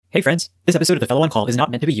Hey friends, this episode of The Fellow on Call is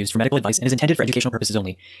not meant to be used for medical advice and is intended for educational purposes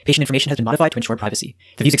only. Patient information has been modified to ensure privacy.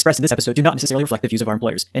 The views expressed in this episode do not necessarily reflect the views of our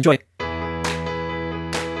employers. Enjoy!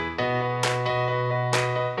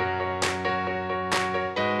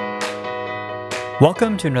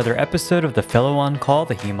 Welcome to another episode of The Fellow on Call,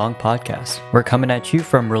 the Hemong podcast. We're coming at you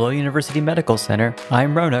from Rollo University Medical Center.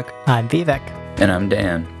 I'm Ronak. I'm Vivek. And I'm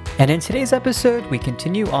Dan. And in today's episode, we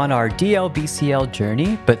continue on our DLBCL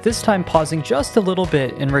journey, but this time pausing just a little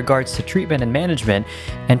bit in regards to treatment and management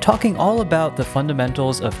and talking all about the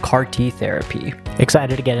fundamentals of CAR T therapy.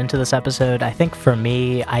 Excited to get into this episode. I think for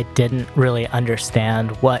me, I didn't really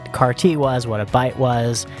understand what CAR T was, what a BiTE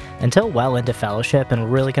was, until well into fellowship, and we're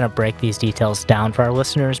really going to break these details down for our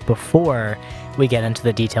listeners before we get into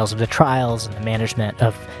the details of the trials and the management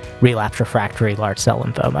of relapsed refractory large cell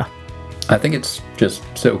lymphoma. I think it's just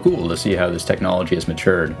so cool to see how this technology has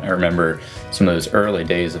matured. I remember some of those early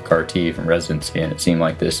days of CAR T from residency, and it seemed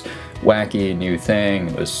like this wacky new thing.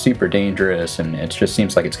 It was super dangerous, and it just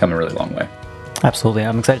seems like it's come a really long way. Absolutely.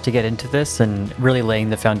 I'm excited to get into this and really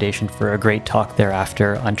laying the foundation for a great talk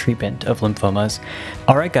thereafter on treatment of lymphomas.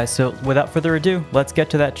 All right, guys, so without further ado, let's get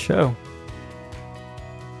to that show.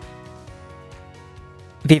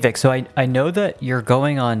 Vivek, so I know that you're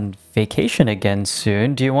going on vacation again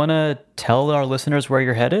soon. Do you want to tell our listeners where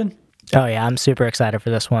you're headed? Oh yeah, I'm super excited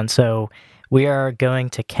for this one. So we are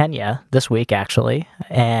going to Kenya this week, actually,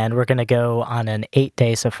 and we're going to go on an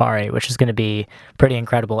 8-day safari, which is going to be pretty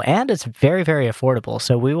incredible, and it's very, very affordable.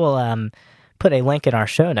 So we will put a link in our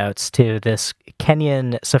show notes to this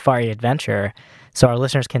Kenyan safari adventure so our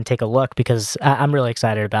listeners can take a look, because I'm really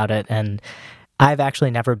excited about it, and I've actually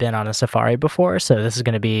never been on a safari before, so this is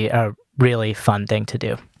going to be a really fun thing to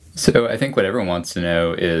do. So I think what everyone wants to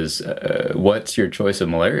know is, what's your choice of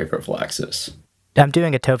malaria prophylaxis? I'm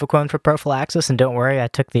doing atovaquone for prophylaxis, and don't worry, I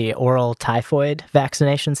took the oral typhoid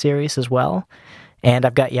vaccination series as well, and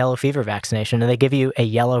I've got yellow fever vaccination, and they give you a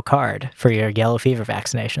yellow card for your yellow fever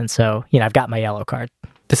vaccination, so, I've got my yellow card.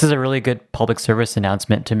 This is a really good public service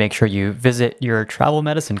announcement to make sure you visit your travel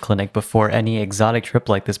medicine clinic before any exotic trip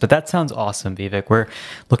like this. But that sounds awesome, Vivek. We're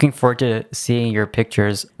looking forward to seeing your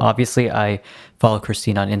pictures. Obviously, I follow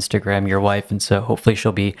Christine on Instagram, your wife, and so hopefully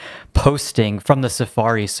she'll be posting from the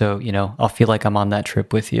safari. So, I'll feel like I'm on that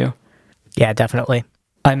trip with you. Yeah, definitely.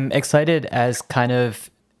 I'm excited as kind of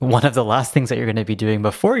one of the last things that you're going to be doing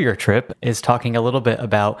before your trip is talking a little bit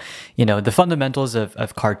about, the fundamentals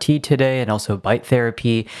of CAR T today and also BiTE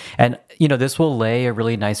therapy. And, this will lay a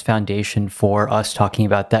really nice foundation for us talking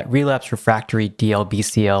about that relapse refractory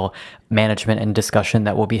DLBCL management and discussion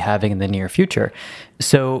that we'll be having in the near future.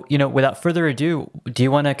 So, without further ado, do you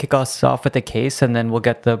want to kick us off with a case and then we'll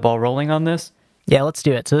get the ball rolling on this? Yeah, let's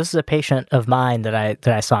do it. So this is a patient of mine that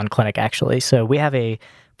I saw in clinic, actually. So we have a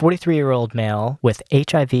 43-year-old male with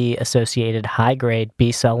HIV-associated high-grade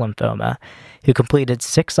B-cell lymphoma who completed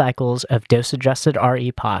 6 cycles of dose-adjusted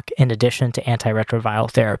R-EPOCH in addition to antiretroviral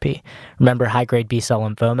therapy. Remember, high-grade B-cell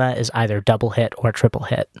lymphoma is either double hit or triple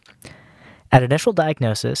hit. At initial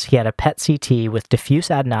diagnosis, he had a PET-CT with diffuse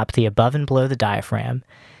adenopathy above and below the diaphragm,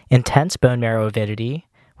 intense bone marrow avidity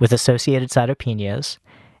with associated cytopenias,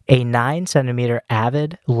 a 9-centimeter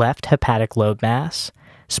avid left hepatic lobe mass,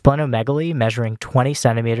 splenomegaly measuring 20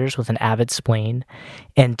 centimeters with an avid spleen,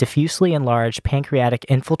 and diffusely enlarged pancreatic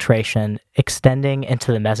infiltration extending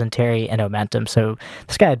into the mesentery and omentum. So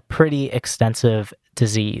this guy had pretty extensive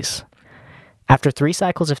disease. After 3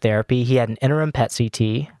 cycles of therapy, he had an interim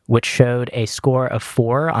PET-CT, which showed a score of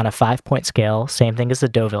 4 on a 5-point scale, same thing as the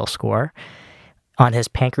Deauville score, on his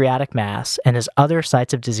pancreatic mass, and his other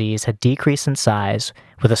sites of disease had decreased in size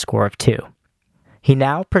with a score of 2. He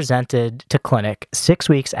now presented to clinic 6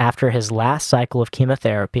 weeks after his last cycle of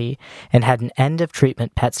chemotherapy and had an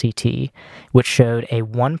end-of-treatment PET-CT, which showed a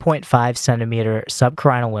 1.5 centimeter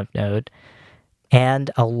subcarinal lymph node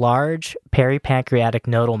and a large peripancreatic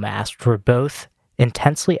nodal mass, which were both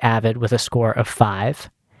intensely avid with a score of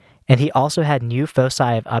 5. And he also had new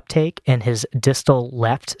foci of uptake in his distal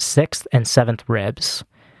left 6th and 7th ribs.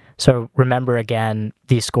 So remember again,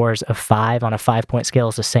 these scores of 5 on a 5-point scale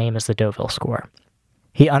is the same as the Deauville score.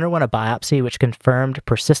 He underwent a biopsy which confirmed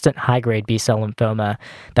persistent high-grade B-cell lymphoma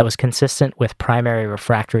that was consistent with primary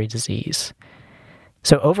refractory disease.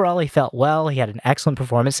 So overall, he felt well. He had an excellent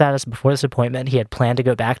performance status before this appointment. He had planned to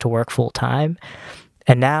go back to work full-time.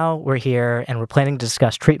 And now we're here and we're planning to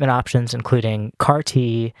discuss treatment options, including CAR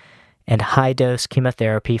T and high-dose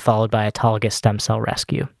chemotherapy followed by autologous stem cell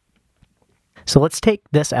rescue. So let's take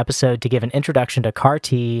this episode to give an introduction to CAR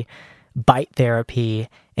T, BiTE therapy,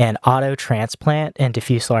 and Transplant and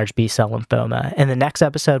diffuse large B-cell lymphoma. In the next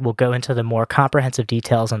episode, we'll go into the more comprehensive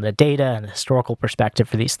details on the data and the historical perspective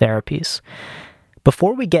for these therapies.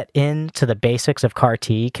 Before we get into the basics of CAR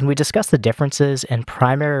T, can we discuss the differences in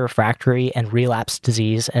primary refractory and relapsed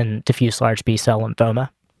disease and diffuse large B-cell lymphoma?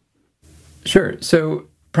 Sure. So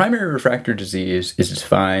primary refractory disease is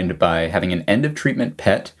defined by having an end of treatment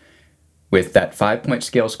PET with that 5-point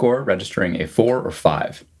scale score registering a 4 or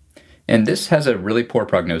 5. And this has a really poor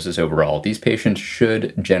prognosis overall. These patients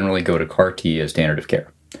should generally go to CAR T as standard of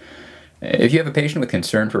care. If you have a patient with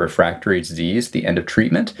concern for refractory disease at the end of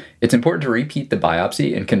treatment, it's important to repeat the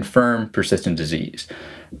biopsy and confirm persistent disease.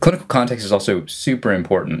 Clinical context is also super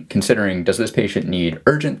important, considering does this patient need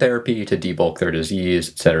urgent therapy to debulk their disease,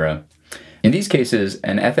 etc. In these cases,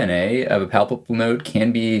 an FNA of a palpable node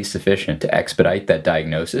can be sufficient to expedite that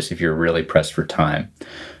diagnosis if you're really pressed for time.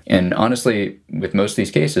 And honestly, with most of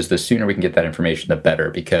these cases, the sooner we can get that information, the better,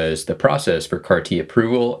 because the process for CAR T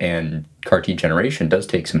approval and CAR T generation does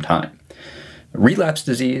take some time. Relapse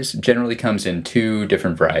disease generally comes in 2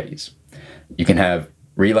 different varieties. You can have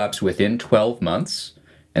relapse within 12 months,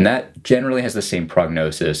 and that generally has the same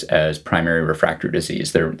prognosis as primary refractory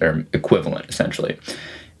disease. They're equivalent, essentially.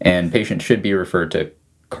 And patients should be referred to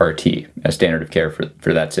CAR T as standard of care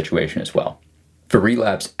for that situation as well. For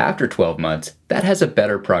relapse after 12 months, that has a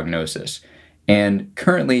better prognosis. And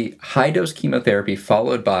currently, high-dose chemotherapy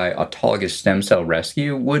followed by autologous stem cell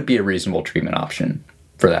rescue would be a reasonable treatment option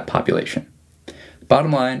for that population.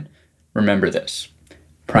 Bottom line, remember this.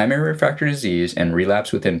 Primary refractory disease and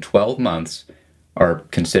relapse within 12 months are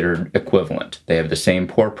considered equivalent. They have the same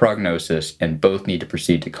poor prognosis and both need to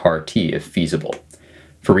proceed to CAR T if feasible.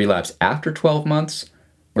 For relapse after 12 months,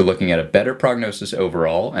 we're looking at a better prognosis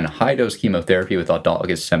overall, and high-dose chemotherapy with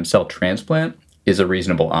autologous stem cell transplant is a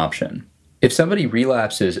reasonable option. If somebody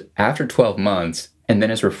relapses after 12 months and then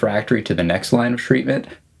is refractory to the next line of treatment,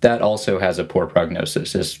 that also has a poor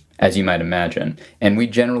prognosis, as you might imagine. And we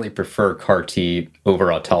generally prefer CAR T over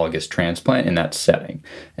autologous transplant in that setting.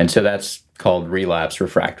 And so that's called relapse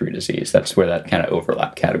refractory disease. That's where that kind of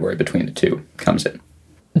overlap category between the two comes in.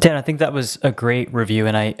 Dan, I think that was a great review,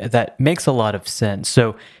 and that makes a lot of sense.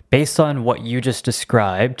 So based on what you just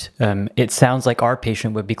described, it sounds like our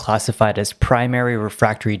patient would be classified as primary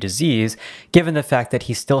refractory disease, given the fact that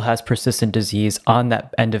he still has persistent disease on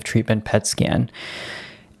that end of treatment PET scan.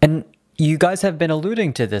 And you guys have been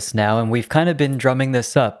alluding to this now, and we've kind of been drumming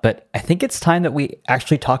this up, but I think it's time that we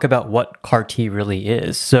actually talk about what CAR T really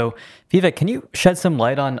is. So, Vivek, can you shed some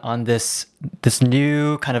light on this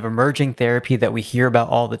new kind of emerging therapy that we hear about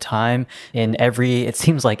all the time in it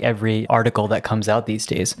seems like every article that comes out these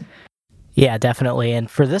days? Yeah, definitely.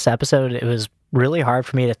 And for this episode, it was really hard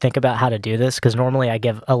for me to think about how to do this because normally I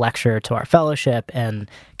give a lecture to our fellowship and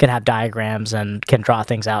can have diagrams and can draw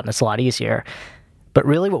things out, and it's a lot easier. But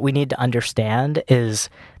really what we need to understand is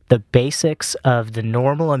the basics of the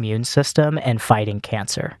normal immune system and fighting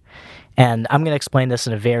cancer. And I'm going to explain this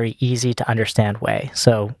in a very easy to understand way.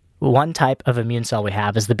 So one type of immune cell we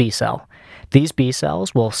have is the B cell. These B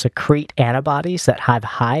cells will secrete antibodies that have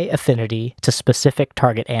high affinity to specific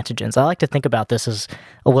target antigens. I like to think about this as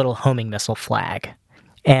a little homing missile flag.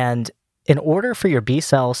 And in order for your B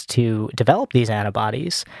cells to develop these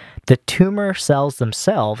antibodies, the tumor cells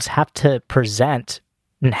themselves have to present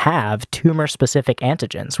and have tumor-specific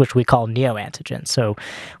antigens, which we call neoantigens. So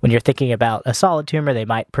when you're thinking about a solid tumor, they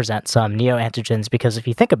might present some neoantigens because if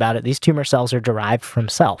you think about it, these tumor cells are derived from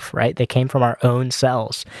self, right? They came from our own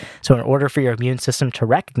cells. So in order for your immune system to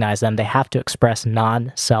recognize them, they have to express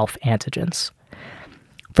non-self antigens.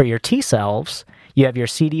 For your T cells, you have your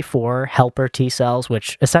CD4 helper T cells,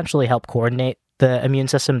 which essentially help coordinate the immune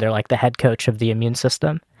system. They're like the head coach of the immune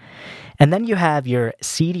system. And then you have your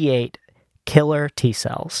CD8 killer T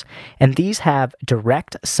cells, and these have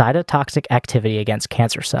direct cytotoxic activity against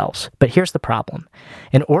cancer cells. But here's the problem.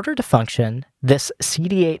 In order to function, this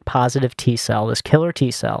CD8 positive T cell, this killer T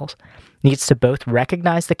cells, needs to both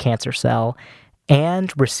recognize the cancer cell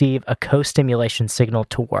and receive a co-stimulation signal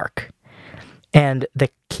to work. And the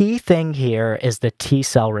key thing here is the T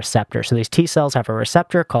cell receptor. So these T cells have a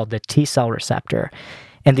receptor called the T cell receptor.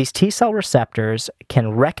 And these T cell receptors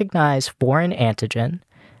can recognize foreign antigen,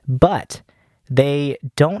 but they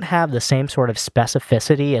don't have the same sort of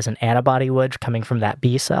specificity as an antibody would coming from that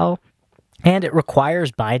B cell. And it requires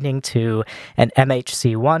binding to an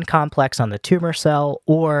MHC1 complex on the tumor cell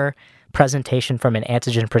or presentation from an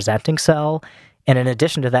antigen-presenting cell And in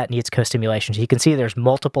addition to that, needs co-stimulation. So you can see there's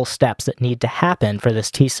multiple steps that need to happen for this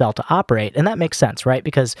T cell to operate. And that makes sense, right?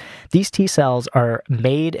 Because these T cells are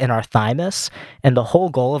made in our thymus, and the whole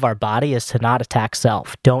goal of our body is to not attack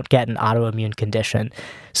self, don't get an autoimmune condition.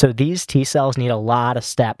 So these T cells need a lot of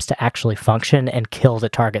steps to actually function and kill the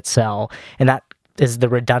target cell. And that is the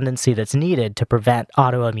redundancy that's needed to prevent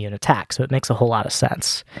autoimmune attacks. So it makes a whole lot of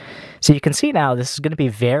sense. So you can see now this is going to be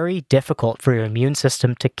very difficult for your immune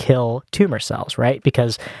system to kill tumor cells, right?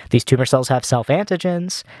 Because these tumor cells have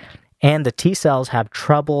self-antigens, and the T cells have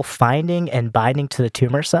trouble finding and binding to the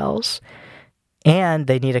tumor cells, and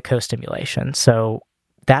they need a co-stimulation. So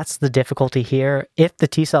that's the difficulty here. If the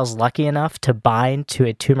T cell's lucky enough to bind to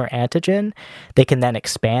a tumor antigen, they can then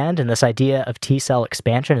expand. And this idea of T cell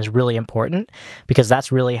expansion is really important because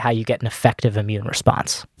that's really how you get an effective immune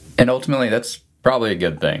response. And ultimately, that's probably a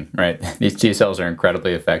good thing, right? These T cells are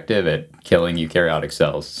incredibly effective at killing eukaryotic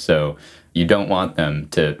cells. So you don't want them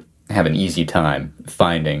to have an easy time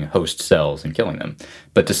finding host cells and killing them.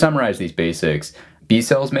 But to summarize these basics, B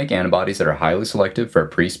cells make antibodies that are highly selective for a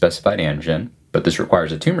pre-specified antigen, but this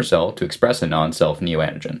requires a tumor cell to express a non-self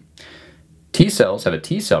neoantigen. T cells have a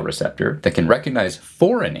T cell receptor that can recognize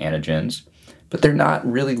foreign antigens, but they're not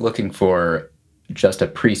really looking for just a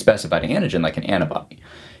pre-specified antigen like an antibody.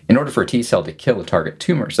 In order for a T cell to kill a target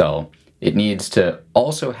tumor cell, it needs to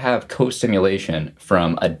also have co-stimulation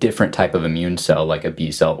from a different type of immune cell like a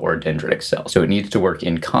B cell or a dendritic cell. So it needs to work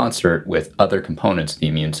in concert with other components of the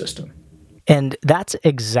immune system. And that's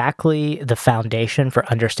exactly the foundation for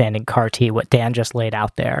understanding CAR T, what Dan just laid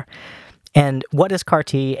out there. And what is CAR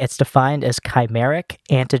T? It's defined as chimeric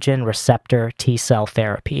antigen receptor T cell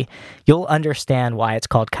therapy. You'll understand why it's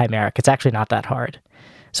called chimeric. It's actually not that hard.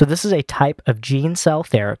 So this is a type of gene cell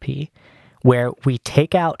therapy where we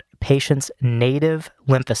take out patients' native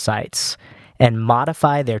lymphocytes and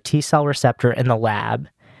modify their T cell receptor in the lab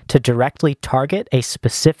to directly target a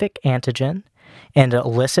specific antigen and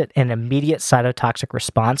elicit an immediate cytotoxic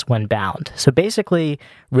response when bound. So basically,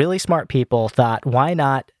 really smart people thought, why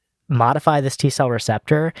not modify this T cell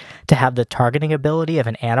receptor to have the targeting ability of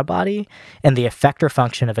an antibody and the effector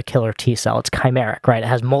function of a killer T cell? It's chimeric, right? It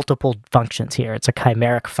has multiple functions here. It's a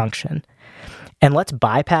chimeric function. And let's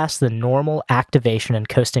bypass the normal activation and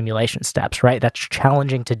co-stimulation steps, right? That's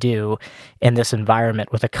challenging to do in this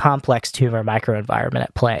environment with a complex tumor microenvironment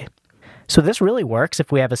at play. So this really works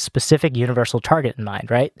if we have a specific universal target in mind,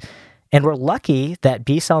 right? And we're lucky that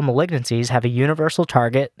B-cell malignancies have a universal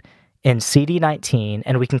target in CD19,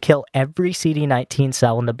 and we can kill every CD19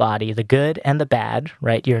 cell in the body, the good and the bad,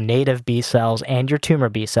 right? Your native B cells and your tumor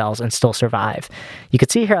B cells, and still survive. You could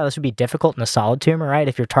see here how this would be difficult in a solid tumor, right?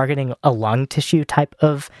 If you're targeting a lung tissue type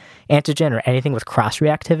of antigen or anything with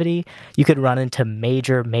cross-reactivity, you could run into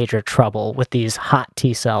major, major trouble with these hot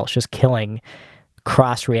T cells just killing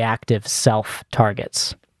cross-reactive self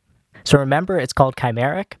targets. So remember, it's called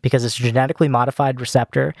chimeric because it's a genetically modified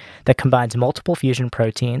receptor that combines multiple fusion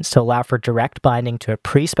proteins to allow for direct binding to a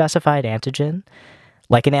pre-specified antigen,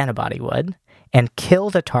 like an antibody would, and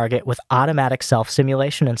kill the target with automatic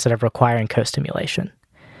self-stimulation instead of requiring co-stimulation.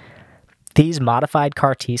 These modified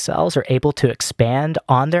CAR T cells are able to expand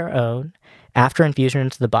on their own after infusion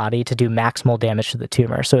into the body to do maximal damage to the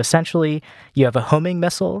tumor. So essentially, you have a homing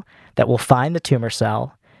missile that will find the tumor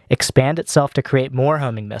cell, expand itself to create more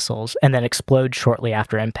homing missiles, and then explode shortly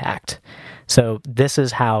after impact. So this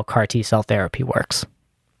is how CAR T cell therapy works.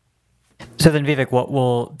 So then, Vivek, what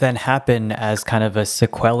will then happen as kind of a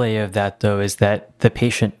sequelae of that, though, is that the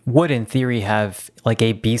patient would, in theory, have like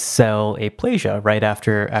a B cell aplasia right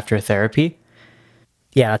after therapy?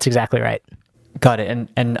 Yeah, that's exactly right. Got it.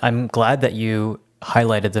 And I'm glad that you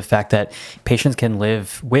highlighted the fact that patients can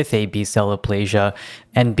live with a B cell aplasia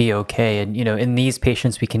and be okay. And, in these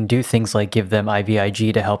patients, we can do things like give them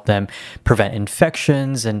IVIG to help them prevent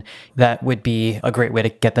infections. And that would be a great way to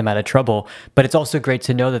get them out of trouble. But it's also great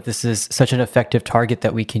to know that this is such an effective target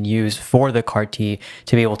that we can use for the CAR T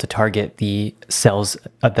to be able to target the cells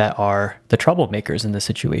that are the troublemakers in this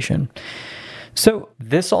situation. So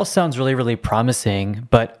this all sounds really, really promising,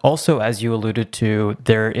 but also, as you alluded to,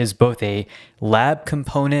 there is both a lab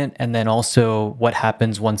component and then also what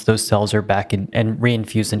happens once those cells are back and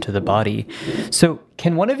reinfused into the body. So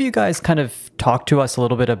can one of you guys kind of talk to us a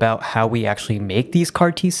little bit about how we actually make these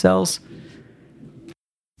CAR T cells?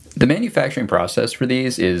 The manufacturing process for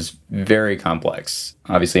these is very complex.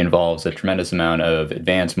 Obviously involves a tremendous amount of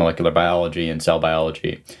advanced molecular biology and cell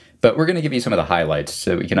biology. But we're going to give you some of the highlights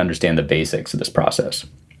so we can understand the basics of this process.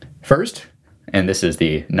 First, and this is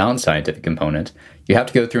the non-scientific component, you have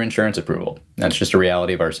to go through insurance approval. That's just a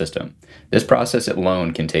reality of our system. This process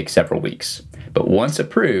alone can take several weeks. But once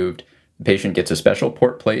approved, the patient gets a special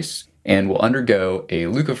port place and will undergo a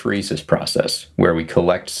leukapheresis process where we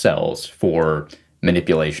collect cells for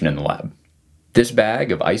manipulation in the lab. This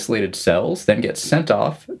bag of isolated cells then gets sent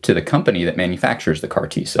off to the company that manufactures the CAR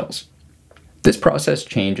T cells. This process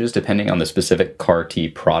changes depending on the specific CAR T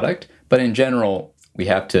product, but in general, we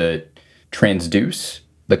have to transduce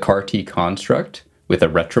the CAR T construct with a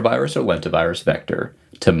retrovirus or lentivirus vector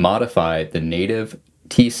to modify the native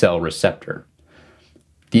T cell receptor.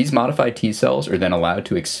 These modified T cells are then allowed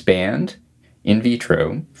to expand in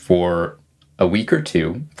vitro for a week or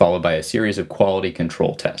two, followed by a series of quality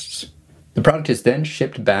control tests. The product is then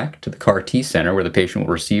shipped back to the CAR T center where the patient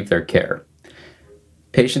will receive their care.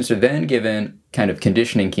 Patients are then given kind of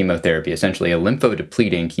conditioning chemotherapy, essentially a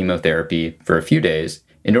lymphodepleting chemotherapy for a few days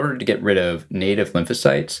in order to get rid of native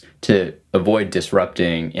lymphocytes to avoid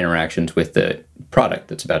disrupting interactions with the product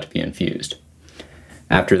that's about to be infused.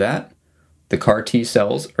 After that, the CAR T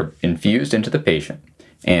cells are infused into the patient,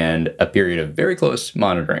 and a period of very close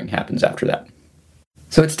monitoring happens after that.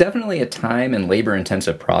 So it's definitely a time and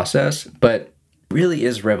labor-intensive process, but really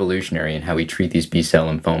is revolutionary in how we treat these B-cell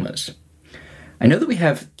lymphomas. I know that we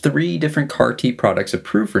have 3 different CAR T products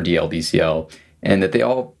approved for DLBCL, and that they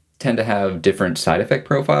all tend to have different side effect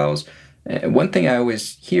profiles. One thing I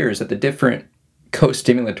always hear is that the different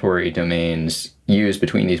co-stimulatory domains used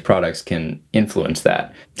between these products can influence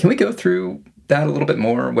that. Can we go through that a little bit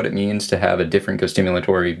more, what it means to have a different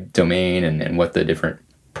co-stimulatory domain and what the different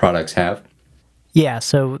products have? Yeah,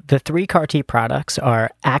 so the 3 CAR T products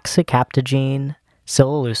are axicabtagene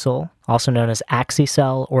ciloleucel, also known as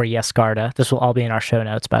Axicell or Yescarta. This will all be in our show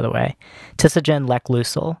notes, by the way. Tisagen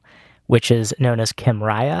leclucel, which is known as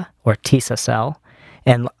Kymriah or Tisacel,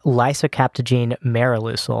 and lysocabtagene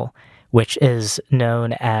marilucel, which is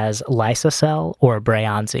known as Lysacel or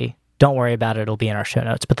Breyanzi. Don't worry about it, it'll be in our show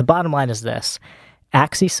notes. But the bottom line is this.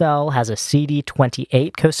 Axicell has a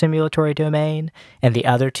CD28 costimulatory domain, and the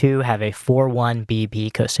other 2 have a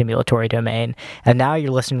 41BB costimulatory domain. And now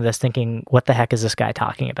you're listening to this thinking, what the heck is this guy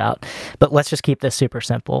talking about? But let's just keep this super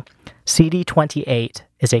simple. CD28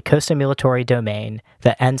 is a costimulatory domain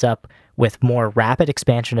that ends up with more rapid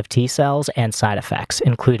expansion of T cells and side effects,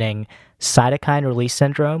 including cytokine release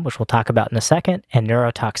syndrome, which we'll talk about in a second, and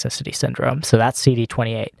neurotoxicity syndrome. So that's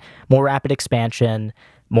CD28. More rapid expansion,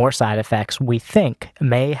 more side effects, we think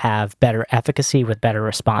may have better efficacy with better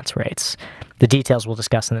response rates. The details we'll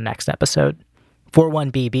discuss in the next episode.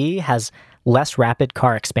 41BB has less rapid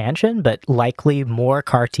CAR expansion, but likely more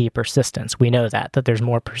CAR T persistence. We know that there's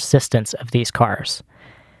more persistence of these CARs.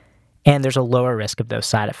 And there's a lower risk of those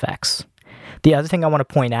side effects. The other thing I want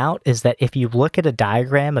to point out is that if you look at a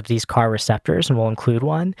diagram of these CAR receptors, and we'll include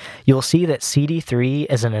one, you'll see that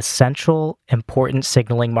CD3 is an essential, important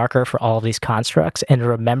signaling marker for all of these constructs. And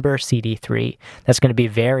remember CD3. That's going to be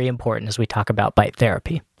very important as we talk about BiTE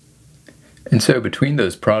therapy. And so between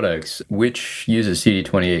those products, which uses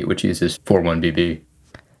CD28, which uses 41BB?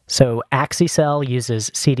 So Axicell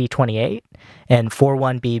uses CD28, and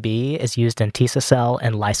 41BB is used in Tisacel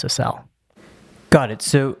and Lysocell. Got it.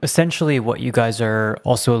 So essentially what you guys are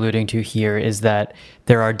also alluding to here is that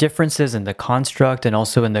there are differences in the construct and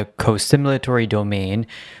also in the co-stimulatory domain,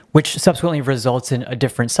 which subsequently results in a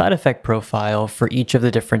different side effect profile for each of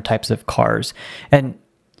the different types of CARs. And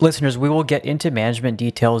listeners, we will get into management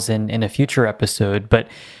details in a future episode, but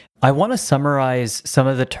I want to summarize some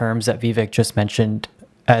of the terms that Vivek just mentioned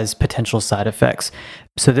as potential side effects.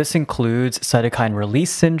 So this includes cytokine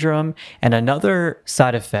release syndrome and another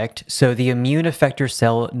side effect, so the immune effector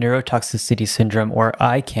cell neurotoxicity syndrome, or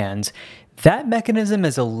ICANS. That mechanism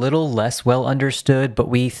is a little less well understood, but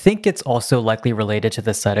we think it's also likely related to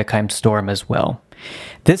the cytokine storm as well.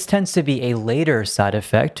 This tends to be a later side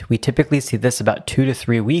effect. We typically see this about 2 to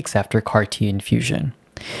 3 weeks after CAR T infusion.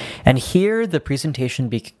 And here the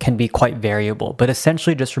presentation can be quite variable, but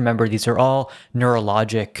essentially just remember these are all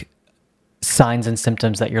neurologic signs and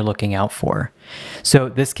symptoms that you're looking out for. So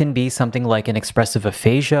this can be something like an expressive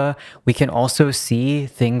aphasia. We can also see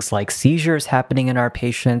things like seizures happening in our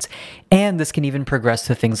patients, and this can even progress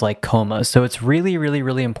to things like coma. So it's really, really,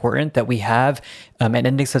 really important that we have an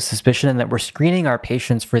index of suspicion and that we're screening our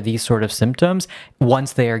patients for these sort of symptoms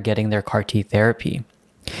once they are getting their CAR T therapy.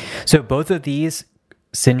 So both of these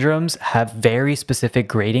syndromes have very specific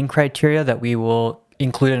grading criteria that we will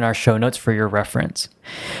include in our show notes for your reference.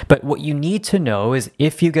 But what you need to know is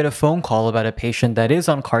if you get a phone call about a patient that is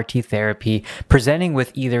on CAR T therapy presenting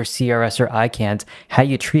with either CRS or ICANS, how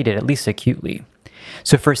you treat it, at least acutely.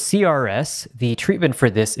 So for CRS, the treatment for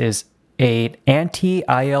this is an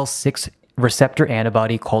anti-IL-6 receptor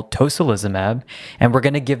antibody called tocilizumab, and we're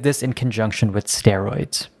going to give this in conjunction with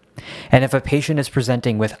steroids. And if a patient is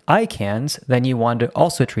presenting with ICANS, then you want to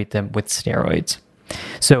also treat them with steroids.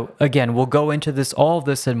 So again, we'll go into all of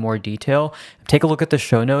this in more detail. Take a look at the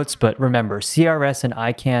show notes, but remember, CRS and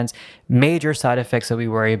ICANS, major side effects that we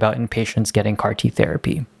worry about in patients getting CAR T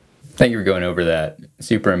therapy. Thank you for going over that.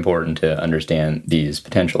 Super important to understand these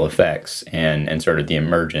potential effects and sort of the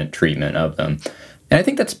emergent treatment of them. And I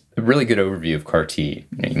think that's a really good overview of CAR T.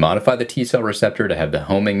 You modify the T cell receptor to have the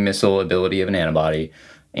homing missile ability of an antibody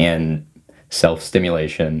and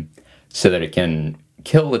self-stimulation so that it can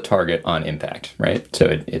kill the target on impact, right?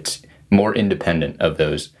 So it's more independent of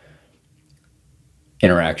those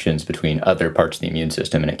interactions between other parts of the immune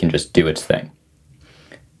system, and it can just do its thing.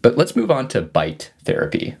 But let's move on to BiTE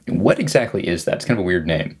therapy. What exactly is that? It's kind of a weird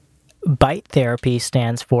name. BiTE therapy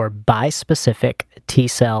stands for Bispecific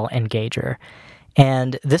T-cell Engager.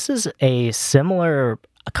 And this is a similar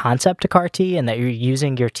concept to CAR T in that you're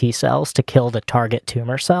using your T cells to kill the target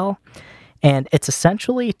tumor cell. And it's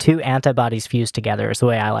essentially two antibodies fused together is the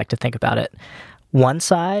way I like to think about it. One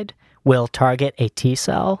side will target a T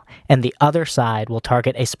cell, and the other side will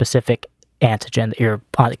target a specific antigen that you're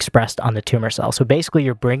expressed on the tumor cell. So basically,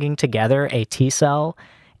 you're bringing together a T cell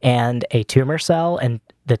and a tumor cell, and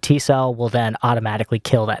the T cell will then automatically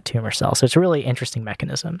kill that tumor cell. So it's a really interesting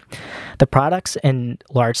mechanism. The products in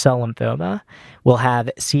large cell lymphoma will have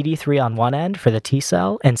CD3 on one end for the T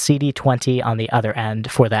cell and CD20 on the other end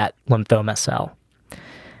for that lymphoma cell.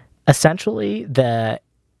 Essentially, the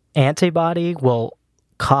antibody will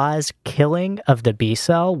cause killing of the B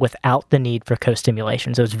cell without the need for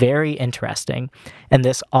co-stimulation. So it's very interesting. And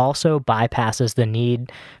this also bypasses the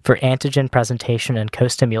need for antigen presentation and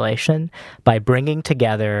co-stimulation by bringing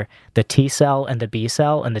together the T cell and the B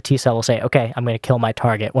cell. And the T cell will say, okay, I'm going to kill my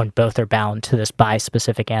target when both are bound to this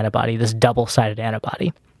bispecific antibody, this double-sided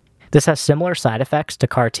antibody. This has similar side effects to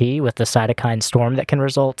CAR T with the cytokine storm that can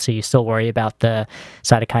result, so you still worry about the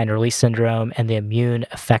cytokine release syndrome and the immune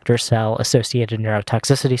effector cell-associated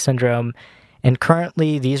neurotoxicity syndrome. And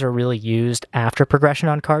currently, these are really used after progression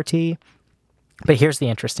on CAR T. But here's the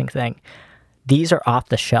interesting thing. These are off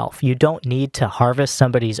the shelf. You don't need to harvest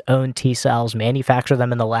somebody's own T cells, manufacture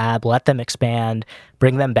them in the lab, let them expand,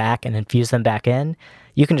 bring them back, and infuse them back in.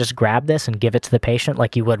 You can just grab this and give it to the patient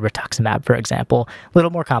like you would rituximab, for example. A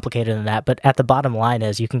little more complicated than that, but at the bottom line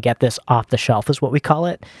is you can get this off the shelf is what we call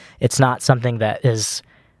it. It's not something that is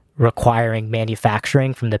requiring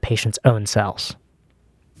manufacturing from the patient's own cells.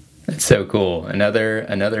 That's so cool. Another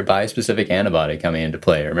bispecific antibody coming into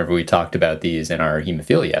play. I remember we talked about these in our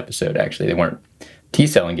hemophilia episode, actually. They weren't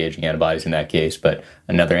T-cell engaging antibodies in that case, but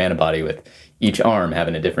another antibody with each arm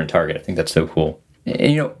having a different target. I think that's so cool.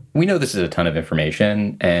 And, we know this is a ton of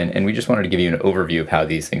information, and we just wanted to give you an overview of how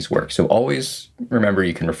these things work. So always remember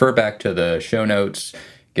you can refer back to the show notes,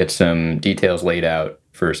 get some details laid out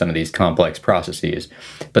for some of these complex processes.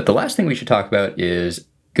 But the last thing we should talk about is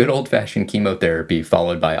good old-fashioned chemotherapy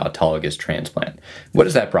followed by autologous transplant. What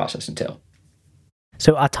does that process entail?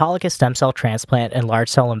 So autologous stem cell transplant in large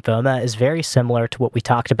cell lymphoma is very similar to what we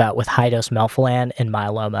talked about with high-dose melphalan in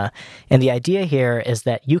myeloma. And the idea here is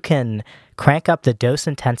that you can crank up the dose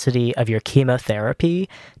intensity of your chemotherapy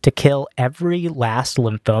to kill every last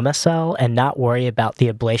lymphoma cell and not worry about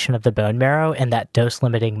the ablation of the bone marrow and that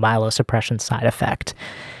dose-limiting myelosuppression side effect.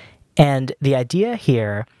 And the idea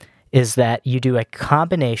here is that you do a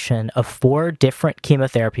combination of 4 different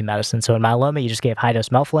chemotherapy medicines. So in myeloma, you just gave high-dose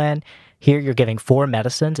melphalan. Here, you're giving 4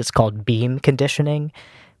 medicines. It's called beam conditioning.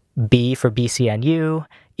 B for BCNU,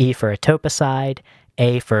 E for etoposide,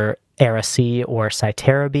 A for Ara-C or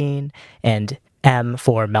cytarabine, and M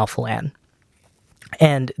for melphalan.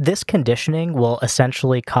 And this conditioning will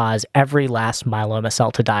essentially cause every last myeloma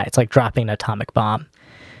cell to die. It's like dropping an atomic bomb.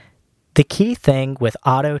 The key thing with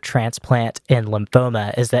auto transplant in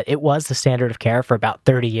lymphoma is that it was the standard of care for about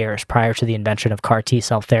 30 years prior to the invention of CAR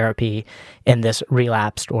T-cell therapy in this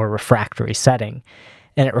relapsed or refractory setting.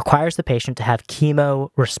 And it requires the patient to have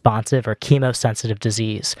chemo-responsive or chemo-sensitive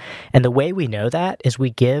disease. And the way we know that is we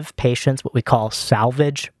give patients what we call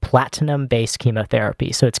salvage platinum-based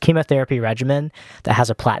chemotherapy. So it's chemotherapy regimen that has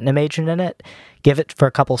a platinum agent in it. Give it for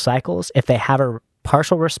a couple cycles. If they have a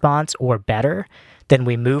partial response or better, then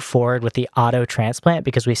we move forward with the auto transplant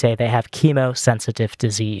because we say they have chemo-sensitive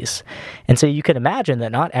disease. And so you can imagine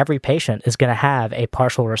that not every patient is going to have a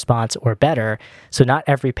partial response or better, so not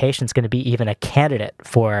every patient is going to be even a candidate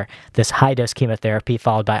for this high-dose chemotherapy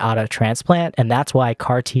followed by auto transplant, and that's why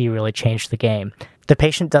CAR T really changed the game. The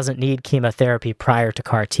patient doesn't need chemotherapy prior to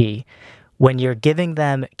CAR T. When you're giving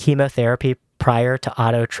them chemotherapy prior to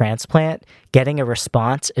auto transplant, getting a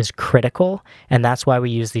response is critical. And that's why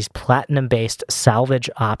we use these platinum-based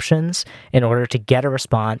salvage options in order to get a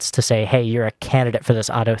response to say, hey, you're a candidate for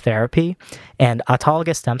this auto therapy. And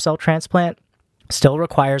autologous stem cell transplant still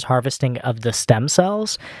requires harvesting of the stem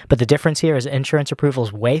cells, but the difference here is insurance approval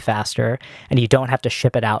is way faster and you don't have to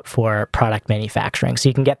ship it out for product manufacturing. So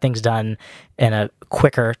you can get things done in a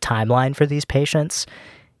quicker timeline for these patients.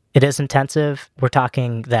 It is intensive. We're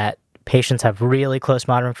talking that patients have really close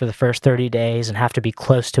monitoring for the first 30 days and have to be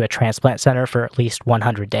close to a transplant center for at least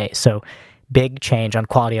 100 days. So big change on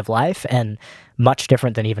quality of life and much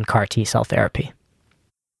different than even CAR T cell therapy.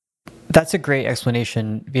 That's a great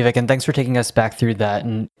explanation, Vivek, and thanks for taking us back through that.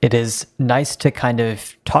 And it is nice to kind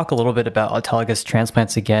of talk a little bit about autologous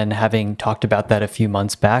transplants again, having talked about that a few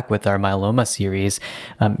months back with our myeloma series,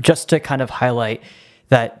 just to kind of highlight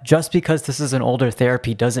that just because this is an older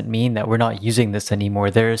therapy doesn't mean that we're not using this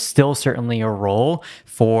anymore. There's still certainly a role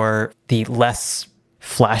for the less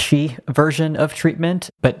flashy version of treatment,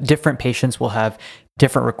 but different patients will have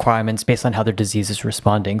different requirements based on how their disease is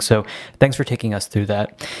responding. So thanks for taking us through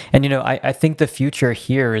that. And, I think the future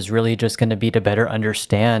here is really just going to be to better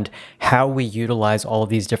understand how we utilize all of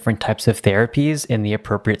these different types of therapies in the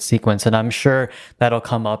appropriate sequence. And I'm sure that'll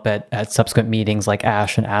come up at subsequent meetings like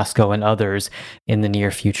ASH and ASCO and others in the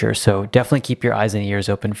near future. So definitely keep your eyes and ears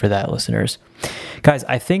open for that, listeners. Guys,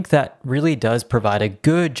 I think that really does provide a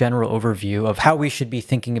good general overview of how we should be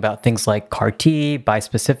thinking about things like CAR T,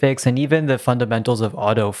 bispecifics, and even the fundamentals of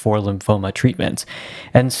auto for lymphoma treatments.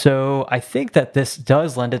 And so I think that this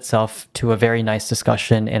does lend itself to a very nice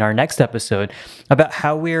discussion in our next episode about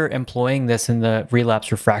how we're employing this in the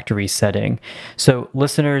relapse refractory setting. So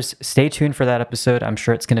listeners, stay tuned for that episode. I'm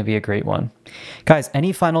sure it's going to be a great one. Guys,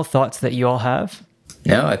 any final thoughts that you all have?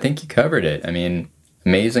 No, I think you covered it. I mean,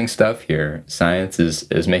 amazing stuff here. Science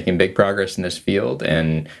is making big progress in this field,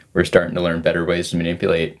 and we're starting to learn better ways to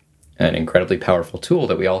manipulate an incredibly powerful tool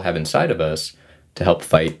that we all have inside of us to help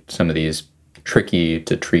fight some of these tricky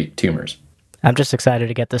to treat tumors. I'm just excited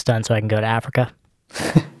to get this done so I can go to Africa.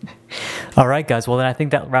 All right, guys. Well, then I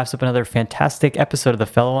think that wraps up another fantastic episode of the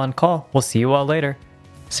Fellow on Call. We'll see you all later.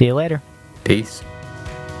 See you later. Peace.